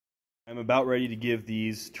I'm about ready to give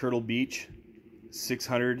these Turtle Beach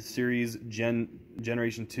 600 series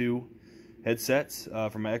Generation 2 headsets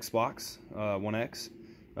from my Xbox One X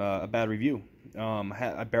a bad review.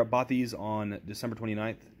 I bought these on December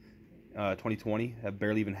 29th, 2020. Have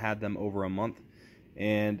barely even had them over a month,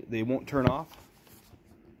 and they won't turn off.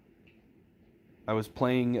 I was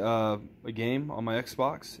playing a game on my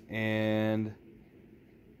Xbox, and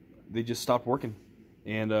they just stopped working.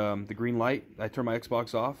 And the green light, I turn my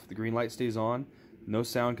Xbox off, the green light stays on, no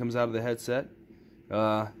sound comes out of the headset.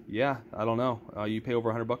 Yeah, I don't know. You pay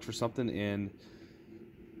over $100 for something, and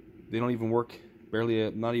they don't even work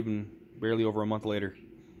not even barely over a month later.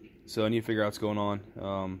 So I need to figure out what's going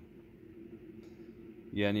on.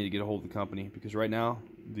 Yeah, I need to get a hold of the company, because right now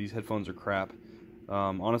these headphones are crap.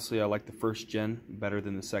 Honestly, I like the first gen better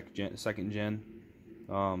than the second gen.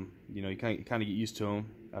 You know, you kind of get used to them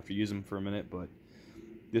after using them for a minute, but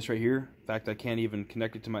this right here, in fact, I can't even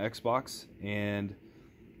connect it to my Xbox, and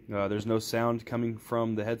there's no sound coming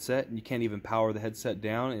from the headset, and you can't even power the headset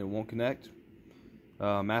down, and it won't connect.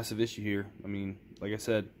 Massive issue here. I mean, like I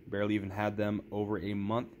said, barely even had them over a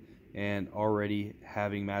month, and already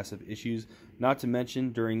having massive issues. Not to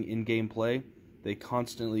mention, during in-game play, they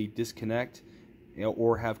constantly disconnect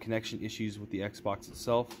or have connection issues with the Xbox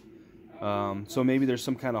itself. So maybe there's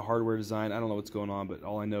some kind of hardware design. I don't know what's going on, but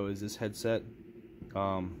all I know is this headset,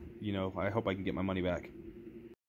 you know, I hope I can get my money back.